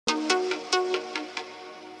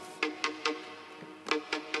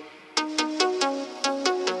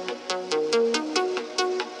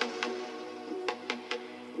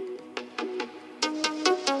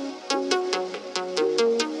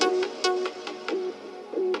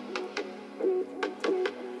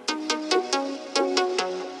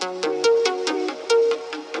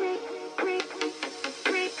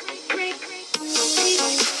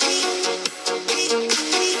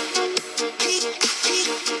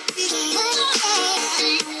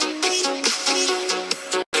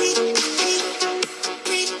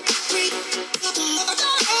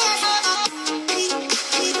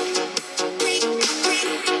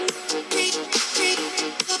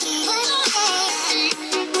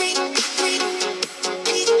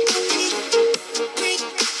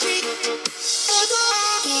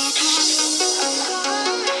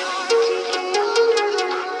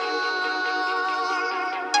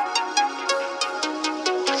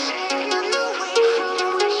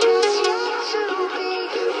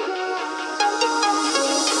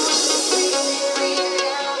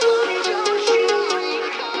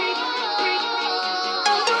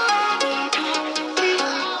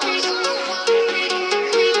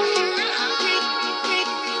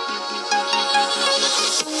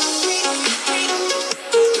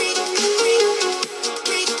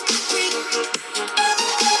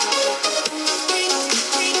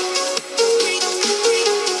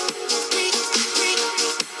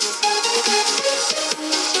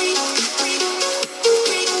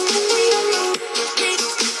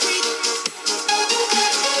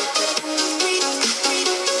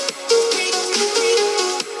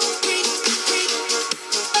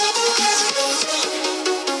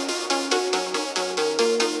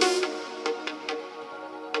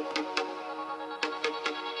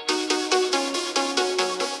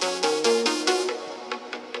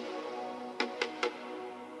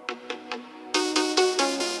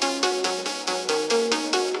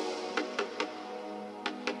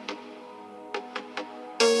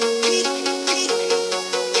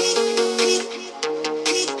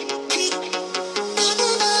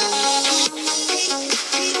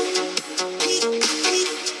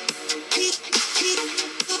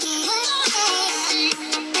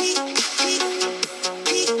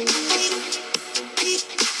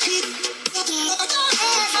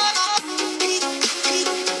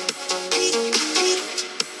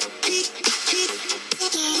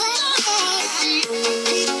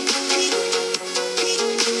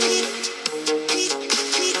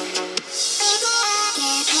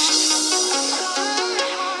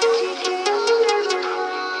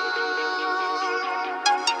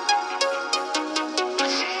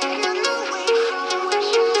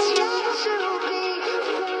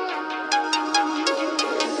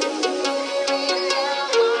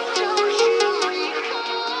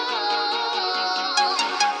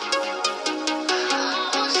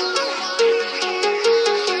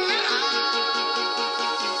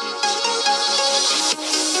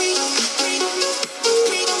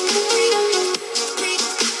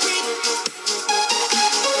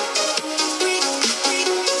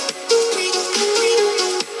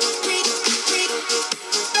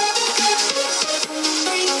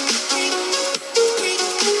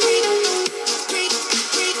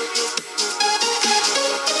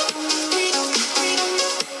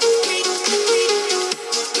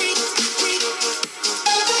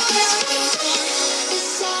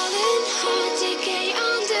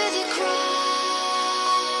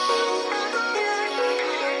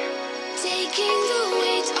taking the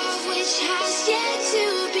weight of which has yet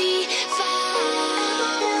to be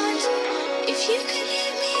found. If you could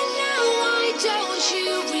leave me now, why don't you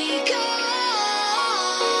recall?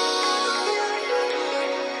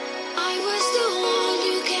 I was the one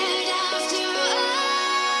you cared after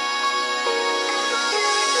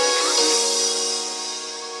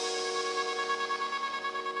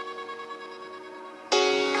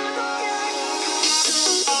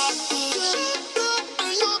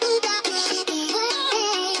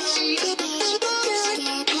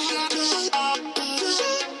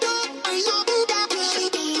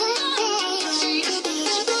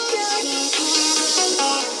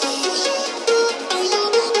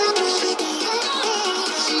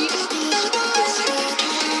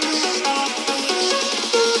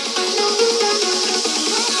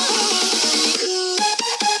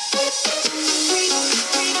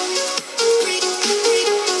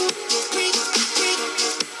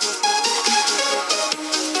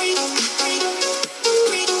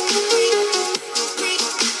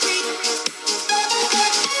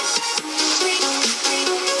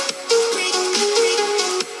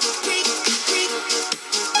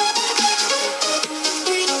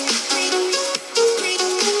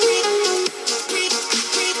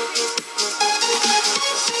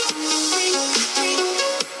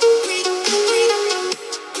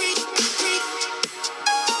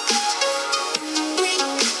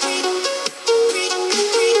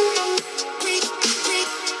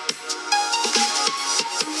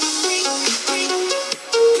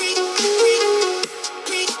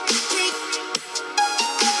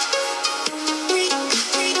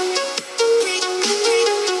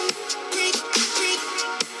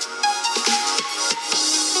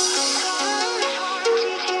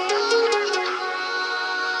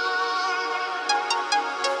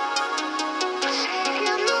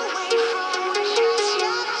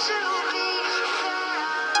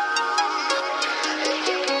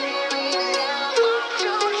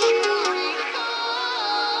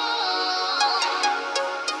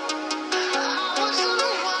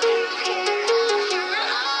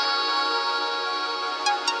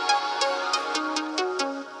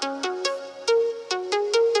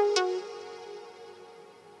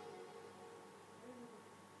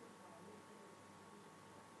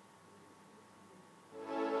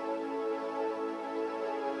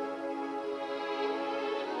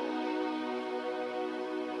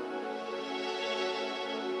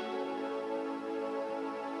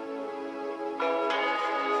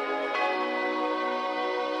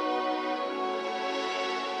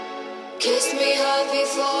kiss me hard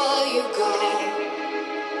before you go.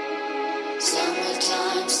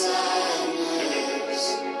 Summertime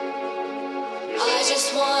sadness. I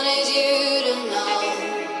just wanted you to know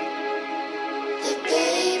that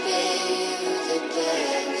baby, you're the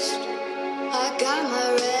best. I got my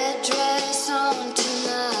red dress on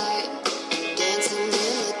tonight, dancing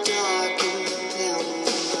in the dark in the pale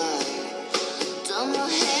moonlight. Done my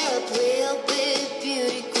hair up real big,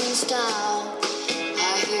 beauty queen style.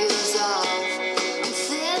 High heels off, I'm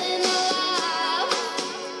feeling alive.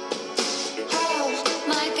 Oh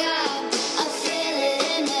my God, I feel it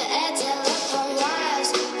in the air. Telephone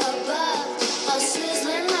wires above, all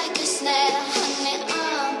sizzling like a snare. Honey,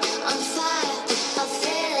 I'm fire. I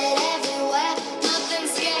feel it everywhere. Nothing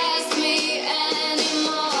scares me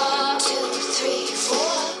anymore. 2, 3,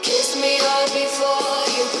 4, kiss me hard before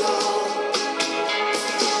you go.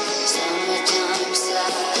 Summertime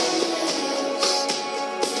sadness.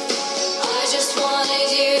 I just wanted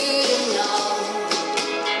you to know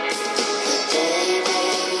that baby,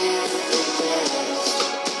 you're the best.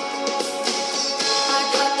 I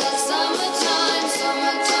got that summertime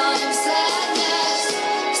sadness.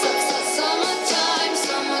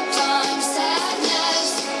 Summertime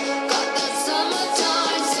sadness. Got that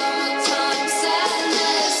summertime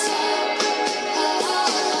sadness.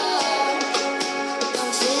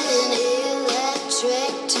 I'm feeling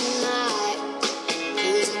electric tonight.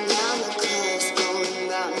 Cruising down the coast, going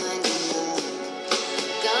about 99.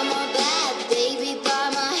 Got my bad baby by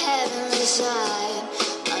my heavenly side.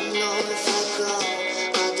 I know if I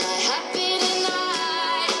go, I'll die happy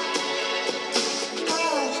tonight.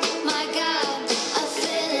 Oh my God, I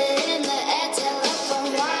feel it in the air.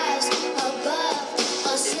 Telephone wires above,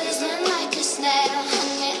 all sizzling like a snare.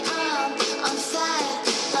 Honey, I'm fire.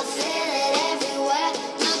 I feel it everywhere.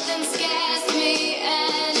 Nothing scares me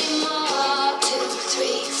anymore. 2,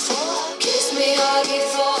 3, 4, kiss me hard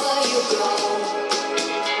before you go.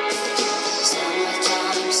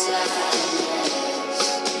 Summertime sadness.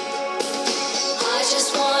 I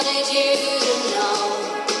just wanted you to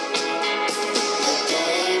know that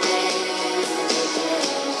baby, you're the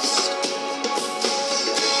best.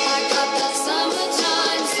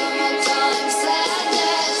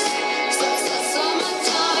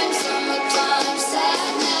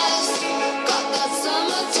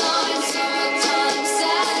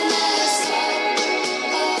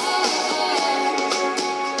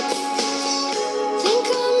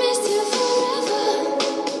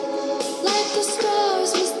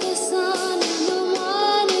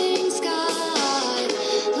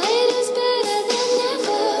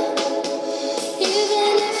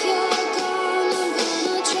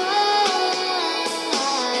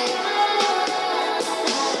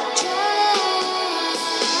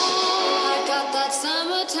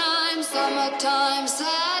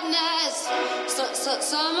 that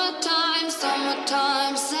summertime,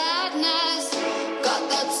 summertime sadness. Got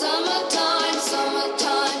that summertime,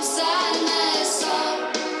 summertime sadness.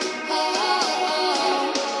 Oh, oh,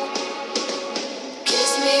 oh.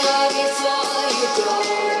 Kiss me hard before you go.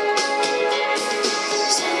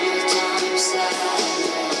 Summertime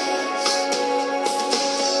sadness.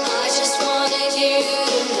 I just wanted you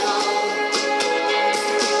to know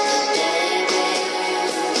that baby, you're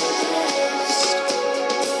the best.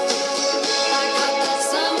 I got that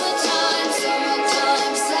summertime,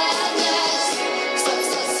 summertime sadness.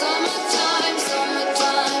 Summertime,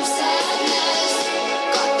 summertime sadness.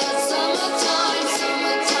 Got that summertime,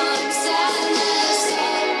 summertime sadness.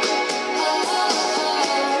 Oh, oh, oh.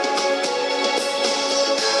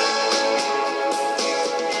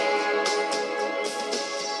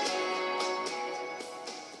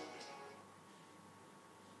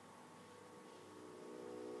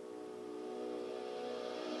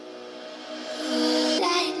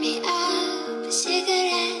 Light me up a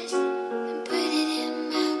cigarette and put it in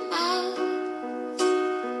my mouth.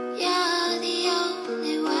 You're the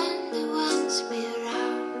only one that wants me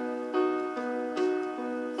around,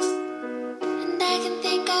 and I can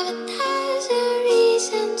think of 1,000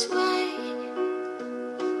 reasons why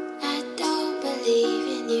I don't believe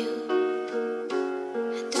in you.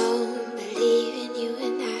 I don't believe in you,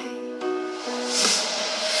 and I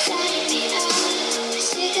light me up a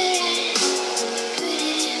cigarette. Put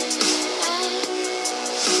it in my mouth.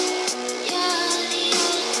 You're the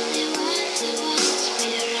only one that wants me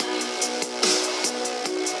around,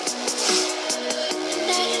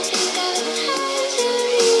 and I can think of 1,000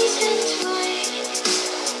 reasons why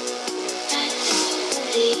I don't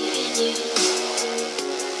believe in you.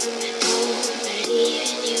 I don't believe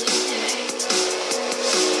in you,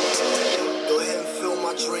 Go ahead and fill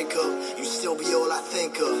my drink up. You still be all I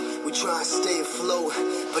think of. We try and stay afloat,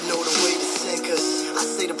 but know the way to sink us. I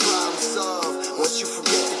say the problem solved once you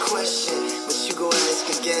forget the question, but you go ask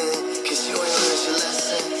again, cause you ain't learned your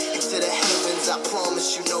lesson. Into the heavens, I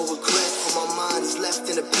promise you no regrets. For my mind is left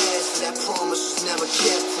in the past, and that promise was never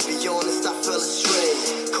kept. To be honest, I fell astray,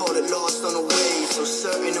 caught it lost on the way. So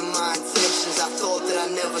certain of my intentions, I thought that I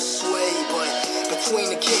never swayed, but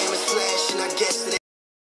between the cameras flashing, I guess that